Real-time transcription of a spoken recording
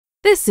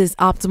This is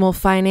Optimal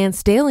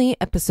Finance Daily,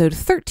 episode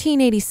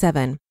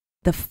 1387,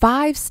 the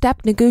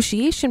 5-step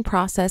negotiation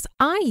process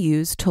I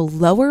use to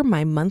lower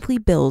my monthly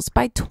bills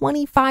by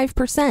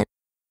 25%,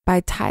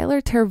 by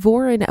Tyler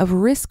Tervooren of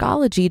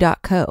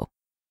Riskology.co.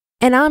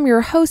 And I'm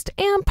your host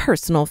and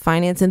personal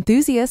finance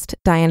enthusiast,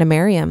 Diana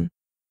Merriam.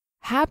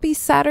 Happy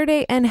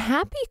Saturday and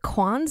happy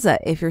Kwanzaa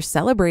if you're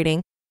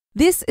celebrating.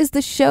 This is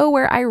the show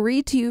where I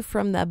read to you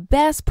from the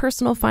best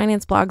personal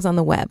finance blogs on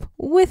the web,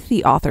 with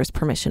the author's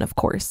permission, of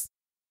course.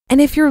 And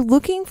if you're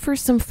looking for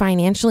some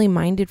financially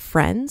minded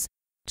friends,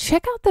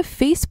 check out the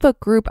Facebook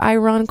group I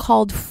run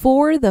called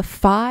For the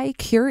Fi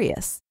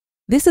Curious.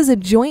 This is a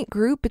joint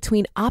group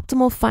between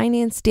Optimal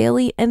Finance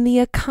Daily and the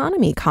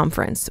Economy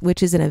Conference,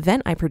 which is an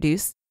event I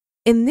produce.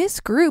 In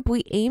this group,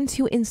 we aim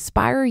to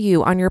inspire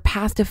you on your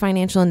path to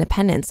financial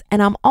independence.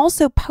 And I'm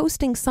also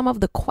posting some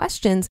of the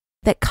questions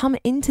that come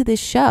into this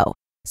show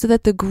so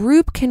that the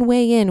group can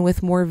weigh in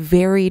with more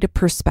varied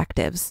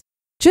perspectives.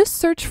 Just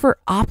search for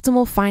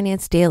Optimal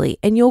Finance Daily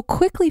and you'll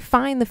quickly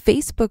find the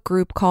Facebook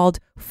group called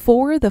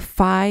For the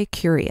Fi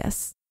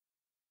Curious.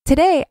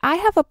 Today, I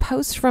have a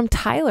post from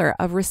Tyler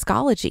of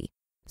Riskology.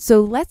 So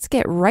let's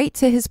get right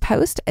to his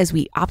post as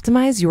we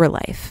optimize your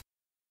life.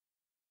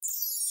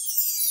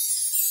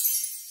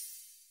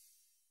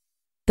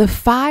 The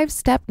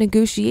 5-step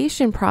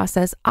negotiation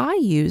process I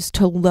use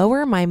to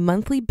lower my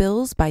monthly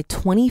bills by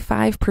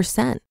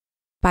 25%,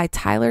 by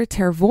Tyler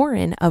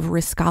Tervooren of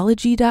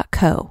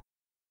Riskology.co.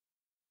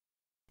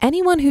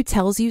 Anyone who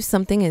tells you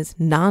something is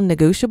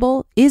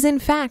non-negotiable is in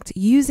fact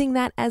using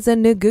that as a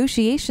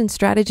negotiation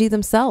strategy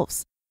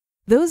themselves.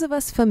 Those of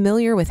us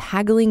familiar with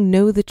haggling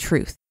know the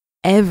truth.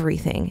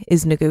 Everything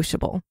is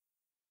negotiable.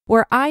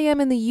 Where I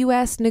am in the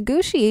US,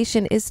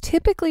 negotiation is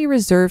typically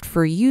reserved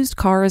for used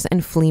cars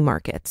and flea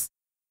markets.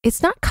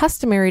 It's not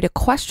customary to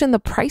question the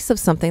price of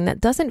something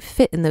that doesn't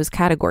fit in those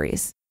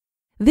categories.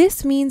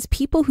 This means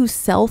people who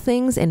sell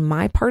things in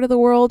my part of the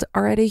world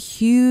are at a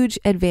huge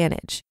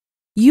advantage.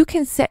 You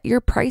can set your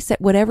price at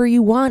whatever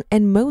you want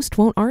and most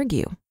won't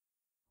argue.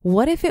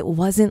 What if it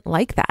wasn't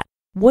like that?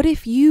 What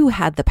if you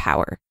had the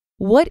power?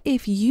 What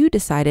if you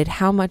decided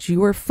how much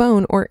your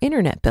phone or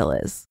internet bill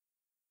is?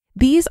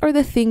 These are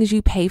the things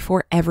you pay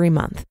for every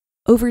month.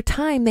 Over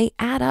time, they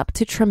add up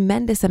to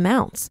tremendous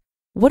amounts.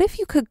 What if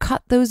you could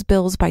cut those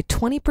bills by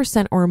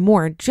 20% or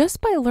more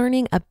just by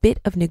learning a bit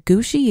of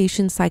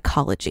negotiation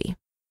psychology?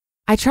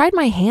 I tried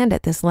my hand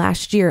at this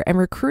last year and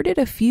recruited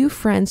a few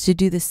friends to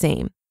do the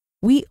same.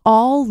 We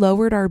all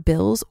lowered our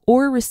bills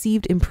or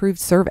received improved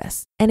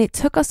service, and it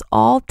took us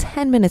all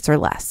 10 minutes or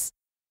less.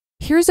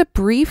 Here's a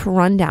brief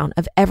rundown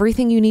of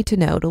everything you need to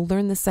know to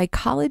learn the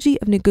psychology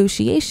of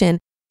negotiation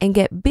and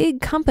get big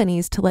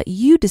companies to let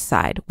you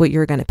decide what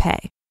you're going to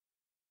pay.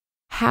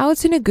 How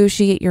to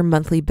negotiate your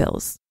monthly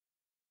bills.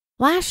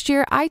 Last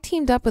year, I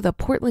teamed up with a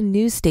Portland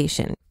news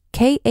station,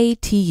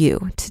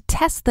 KATU, to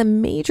test the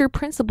major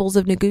principles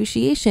of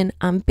negotiation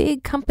on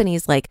big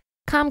companies like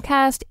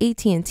Comcast,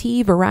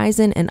 AT&T,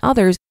 Verizon, and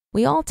others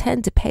we all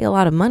tend to pay a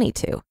lot of money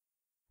to.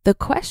 The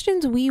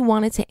questions we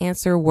wanted to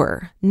answer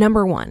were,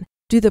 number 1,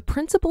 do the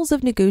principles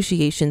of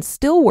negotiation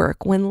still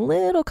work when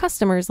little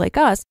customers like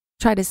us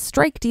try to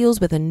strike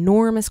deals with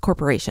enormous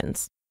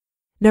corporations?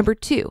 Number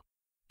 2,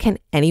 can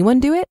anyone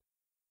do it?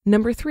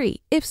 Number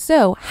 3, if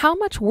so, how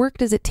much work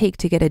does it take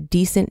to get a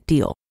decent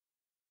deal?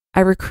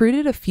 I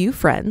recruited a few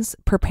friends,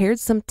 prepared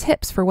some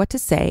tips for what to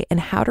say and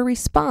how to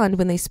respond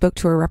when they spoke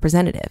to a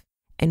representative,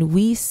 and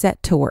we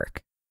set to work.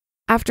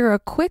 After a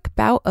quick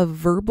bout of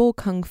verbal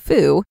kung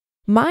fu,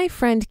 my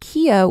friend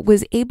Kia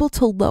was able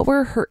to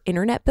lower her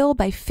internet bill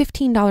by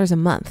 $15 a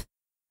month.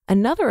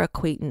 Another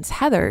acquaintance,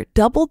 Heather,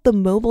 doubled the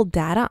mobile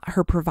data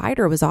her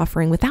provider was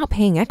offering without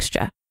paying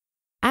extra.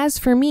 As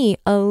for me,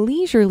 a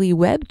leisurely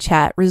web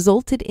chat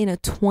resulted in a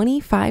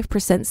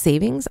 25%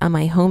 savings on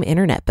my home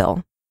internet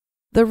bill.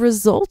 The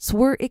results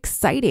were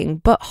exciting,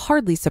 but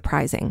hardly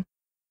surprising.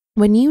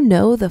 When you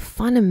know the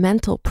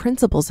fundamental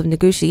principles of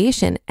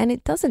negotiation, and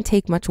it doesn't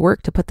take much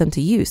work to put them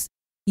to use,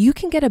 you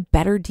can get a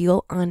better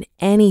deal on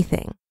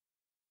anything.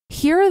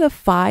 Here are the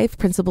 5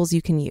 principles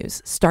you can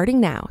use, starting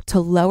now, to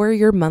lower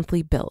your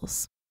monthly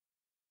bills.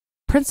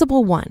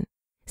 Principle 1,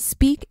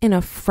 speak in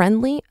a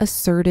friendly,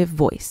 assertive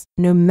voice,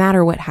 no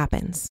matter what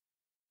happens.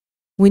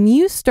 When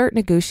you start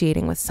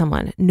negotiating with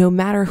someone, no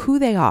matter who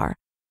they are,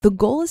 the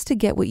goal is to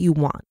get what you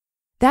want.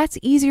 That's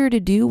easier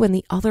to do when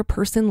the other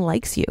person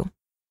likes you.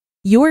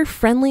 Your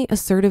friendly,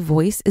 assertive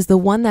voice is the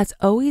one that's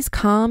always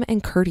calm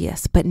and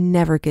courteous, but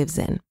never gives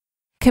in.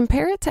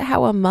 Compare it to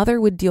how a mother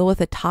would deal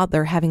with a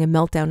toddler having a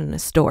meltdown in a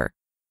store.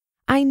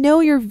 I know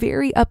you're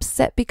very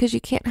upset because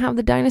you can't have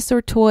the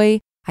dinosaur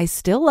toy. I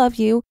still love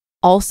you.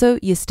 Also,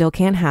 you still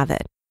can't have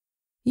it.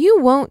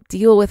 You won't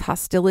deal with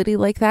hostility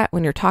like that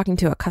when you're talking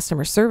to a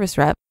customer service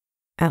rep.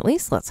 At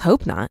least let's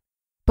hope not.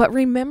 But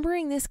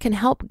remembering this can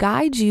help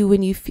guide you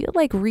when you feel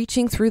like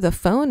reaching through the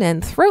phone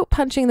and throat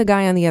punching the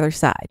guy on the other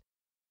side.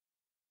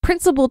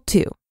 Principle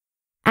 2,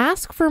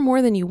 ask for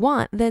more than you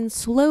want, then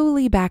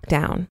slowly back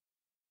down.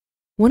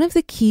 One of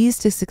the keys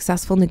to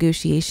successful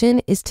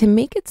negotiation is to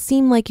make it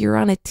seem like you're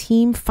on a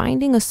team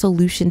finding a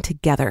solution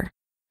together.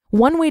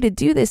 One way to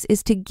do this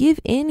is to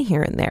give in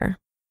here and there.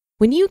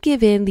 When you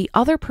give in, the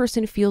other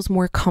person feels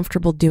more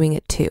comfortable doing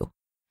it too.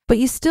 But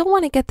you still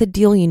want to get the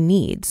deal you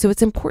need, so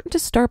it's important to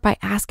start by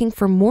asking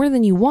for more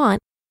than you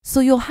want so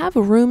you'll have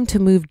room to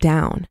move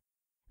down.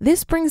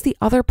 This brings the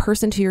other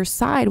person to your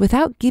side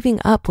without giving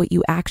up what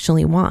you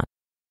actually want.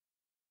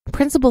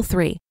 Principle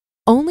 3,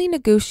 only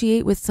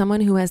negotiate with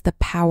someone who has the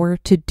power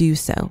to do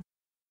so.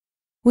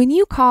 When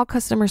you call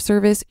customer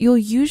service, you'll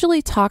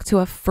usually talk to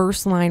a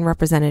first-line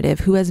representative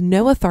who has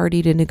no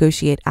authority to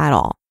negotiate at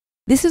all.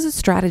 This is a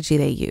strategy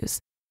they use.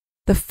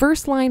 The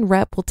first-line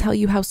rep will tell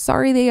you how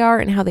sorry they are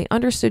and how they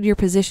understood your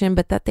position,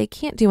 but that they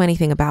can't do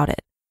anything about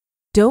it.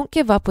 Don't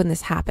give up when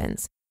this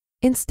happens.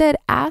 Instead,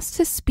 ask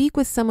to speak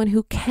with someone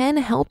who can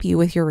help you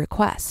with your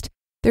request.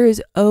 There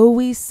is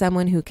always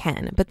someone who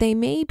can, but they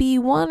may be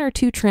 1 or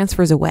 2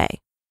 transfers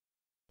away.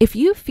 If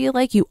you feel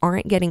like you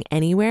aren't getting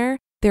anywhere,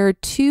 there are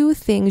 2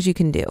 things you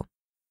can do.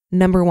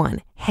 Number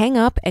 1, hang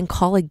up and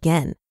call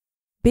again.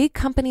 Big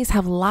companies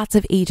have lots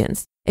of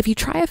agents. If you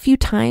try a few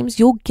times,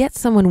 you'll get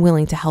someone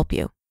willing to help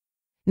you.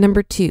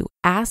 Number 2,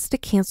 ask to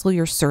cancel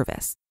your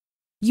service.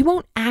 You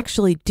won't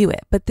actually do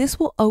it, but this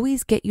will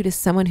always get you to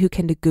someone who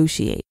can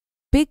negotiate.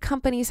 Big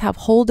companies have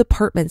whole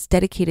departments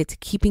dedicated to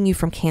keeping you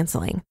from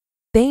canceling.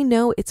 They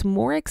know it's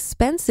more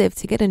expensive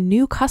to get a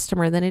new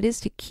customer than it is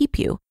to keep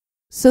you.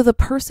 So the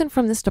person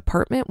from this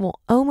department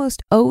will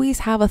almost always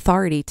have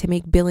authority to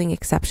make billing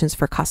exceptions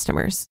for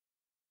customers.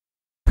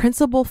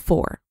 Principle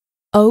 4,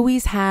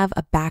 always have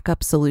a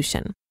backup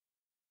solution.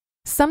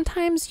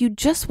 Sometimes you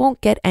just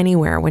won't get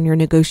anywhere when you're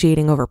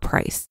negotiating over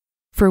price.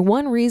 For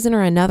one reason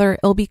or another,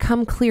 it'll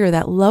become clear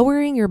that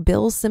lowering your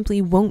bills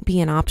simply won't be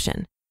an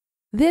option.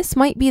 This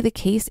might be the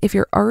case if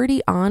you're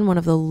already on one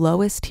of the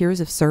lowest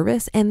tiers of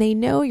service and they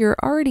know you're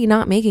already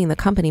not making the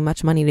company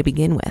much money to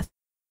begin with.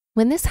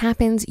 When this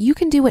happens, you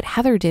can do what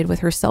Heather did with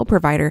her cell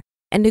provider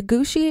and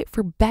negotiate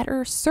for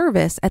better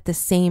service at the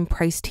same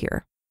price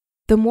tier.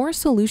 The more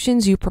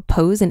solutions you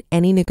propose in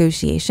any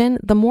negotiation,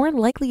 the more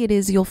likely it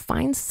is you'll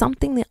find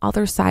something the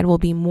other side will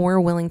be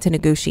more willing to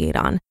negotiate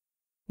on.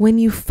 When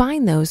you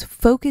find those,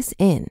 focus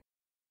in.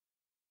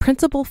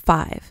 Principle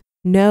 5,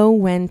 know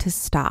when to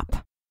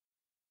stop.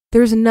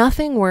 There's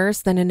nothing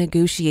worse than a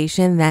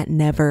negotiation that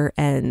never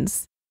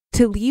ends.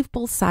 To leave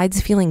both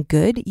sides feeling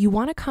good, you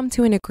want to come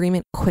to an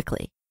agreement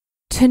quickly.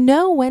 To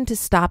know when to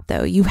stop,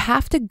 though, you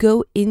have to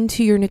go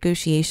into your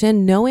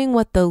negotiation knowing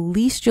what the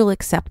least you'll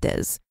accept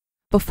is.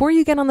 Before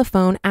you get on the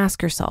phone,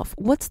 ask yourself,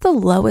 what's the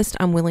lowest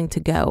I'm willing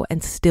to go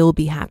and still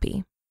be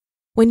happy?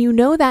 When you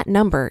know that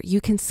number,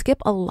 you can skip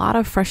a lot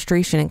of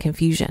frustration and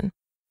confusion.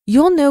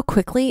 You'll know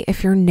quickly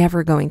if you're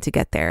never going to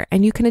get there,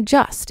 and you can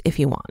adjust if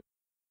you want.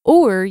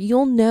 Or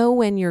you'll know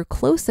when you're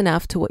close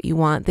enough to what you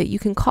want that you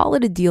can call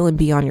it a deal and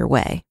be on your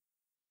way.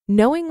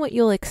 Knowing what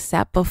you'll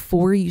accept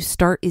before you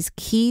start is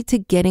key to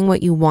getting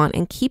what you want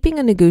and keeping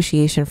a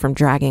negotiation from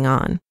dragging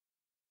on.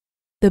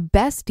 The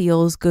best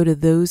deals go to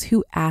those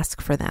who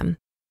ask for them.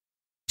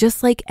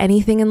 Just like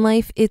anything in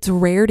life, it's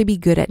rare to be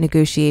good at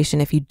negotiation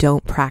if you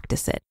don't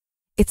practice it.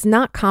 It's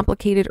not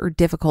complicated or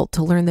difficult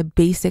to learn the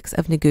basics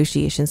of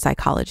negotiation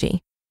psychology.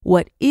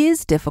 What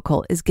is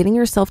difficult is getting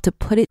yourself to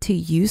put it to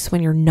use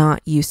when you're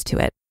not used to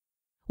it.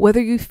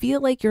 Whether you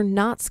feel like you're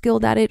not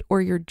skilled at it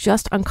or you're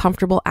just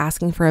uncomfortable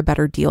asking for a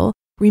better deal,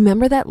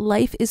 remember that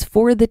life is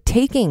for the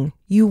taking.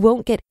 You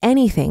won't get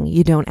anything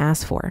you don't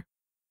ask for.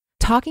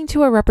 Talking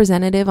to a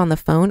representative on the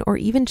phone or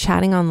even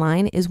chatting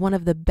online is one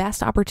of the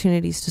best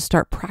opportunities to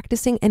start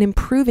practicing and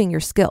improving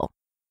your skill.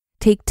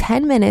 Take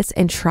 10 minutes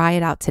and try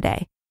it out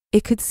today.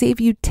 It could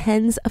save you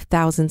tens of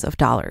thousands of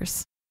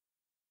dollars.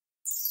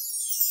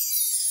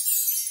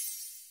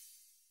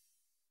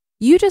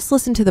 You just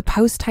listened to the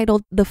post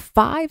titled The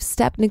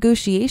 5-Step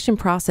Negotiation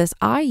Process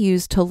I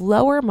Use to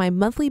Lower My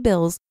Monthly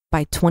Bills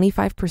by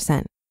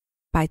 25%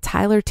 by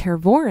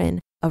Tervooren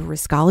of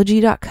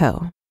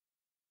Riskology.co.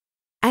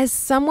 As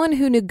someone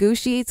who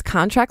negotiates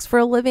contracts for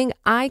a living,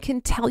 I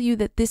can tell you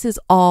that this is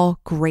all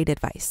great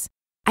advice.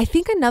 I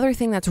think another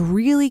thing that's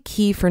really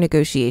key for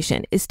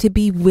negotiation is to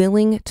be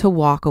willing to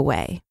walk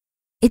away.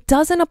 It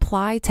doesn't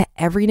apply to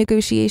every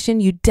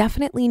negotiation. You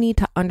definitely need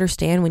to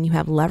understand when you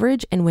have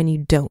leverage and when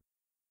you don't.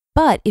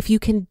 But if you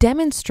can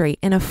demonstrate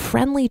in a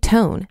friendly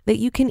tone that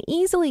you can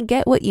easily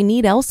get what you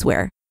need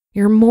elsewhere,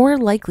 you're more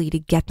likely to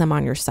get them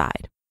on your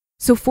side.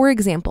 So for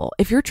example,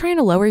 if you're trying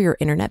to lower your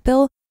internet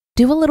bill,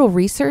 do a little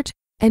research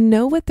and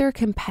know what their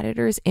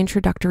competitor's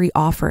introductory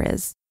offer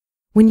is.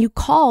 When you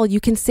call, you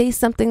can say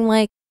something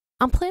like,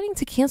 I'm planning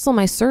to cancel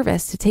my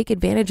service to take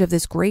advantage of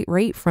this great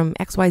rate from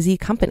XYZ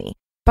company,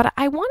 but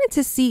I wanted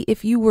to see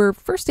if you were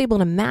first able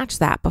to match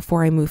that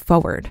before I move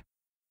forward.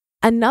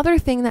 Another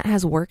thing that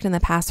has worked in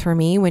the past for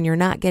me when you're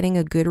not getting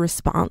a good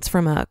response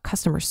from a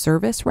customer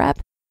service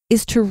rep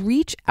is to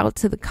reach out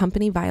to the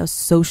company via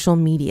social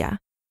media.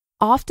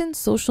 Often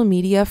social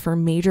media for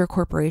major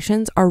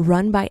corporations are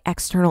run by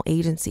external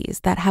agencies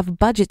that have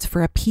budgets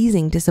for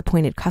appeasing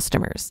disappointed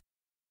customers.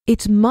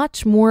 It's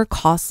much more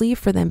costly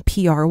for them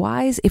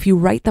PR-wise if you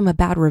write them a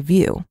bad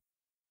review.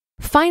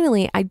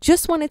 Finally, I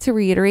just wanted to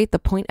reiterate the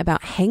point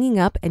about hanging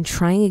up and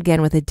trying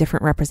again with a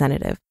different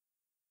representative.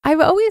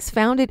 I've always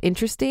found it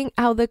interesting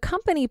how the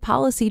company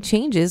policy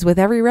changes with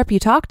every rep you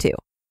talk to.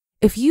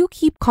 If you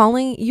keep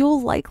calling,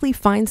 you'll likely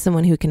find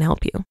someone who can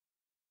help you.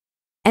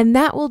 And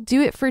that will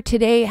do it for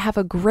today. Have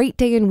a great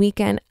day and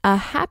weekend. A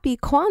happy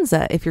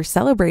Kwanzaa if you're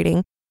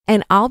celebrating.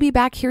 And I'll be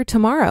back here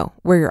tomorrow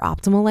where your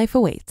optimal life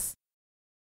awaits.